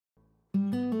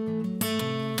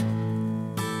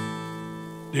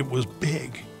It was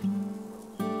big.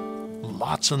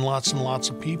 Lots and lots and lots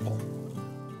of people.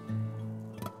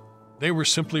 They were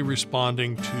simply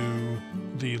responding to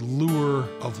the lure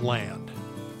of land.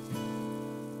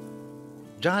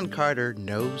 John Carter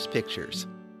knows pictures.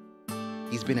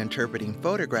 He's been interpreting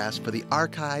photographs for the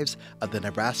archives of the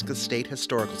Nebraska State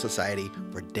Historical Society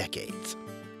for decades.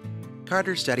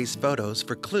 Carter studies photos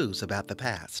for clues about the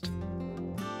past.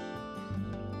 And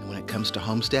when it comes to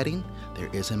homesteading, there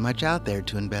isn't much out there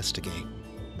to investigate.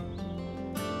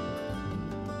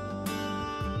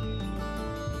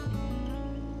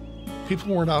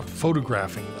 People weren't out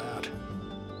photographing that.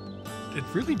 It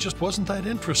really just wasn't that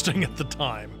interesting at the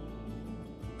time.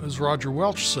 As Roger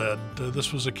Welch said,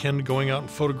 this was akin to going out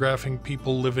and photographing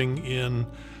people living in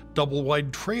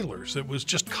double-wide trailers. It was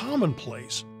just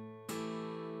commonplace.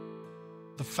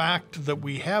 The fact that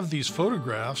we have these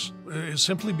photographs is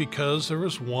simply because there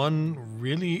was one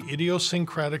really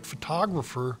idiosyncratic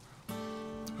photographer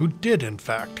who did, in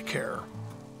fact, care.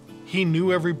 He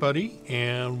knew everybody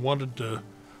and wanted to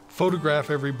photograph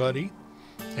everybody,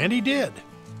 and he did.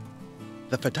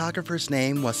 The photographer's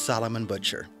name was Solomon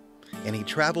Butcher, and he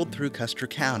traveled through Custer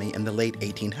County in the late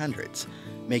 1800s,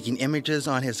 making images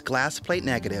on his glass plate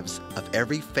negatives of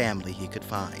every family he could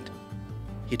find.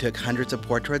 He took hundreds of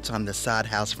portraits on the sod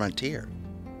house frontier.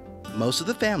 Most of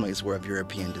the families were of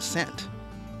European descent,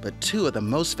 but two of the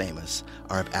most famous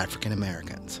are of African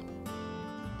Americans.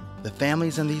 The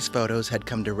families in these photos had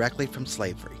come directly from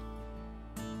slavery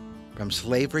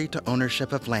to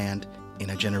ownership of land in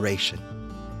a generation.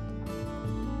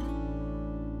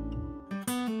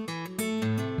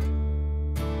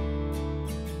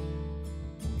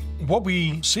 What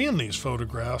we see in these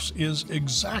photographs is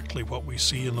exactly what we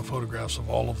see in the photographs of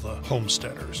all of the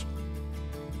homesteaders.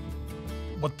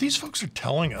 What these folks are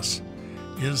telling us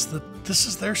is that this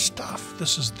is their stuff.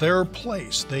 This is their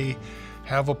place. They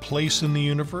have a place in the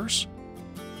universe.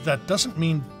 That doesn't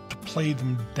mean to play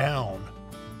them down.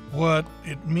 What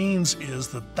it means is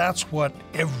that that's what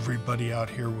everybody out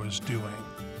here was doing.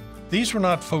 These were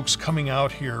not folks coming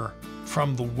out here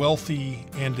from the wealthy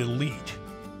and elite.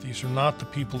 These are not the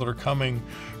people that are coming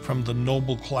from the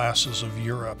noble classes of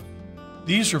Europe.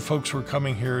 These are folks who are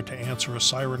coming here to answer a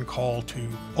siren call to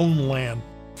own land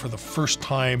for the first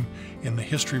time in the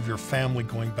history of your family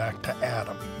going back to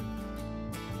Adam.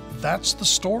 That's the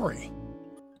story.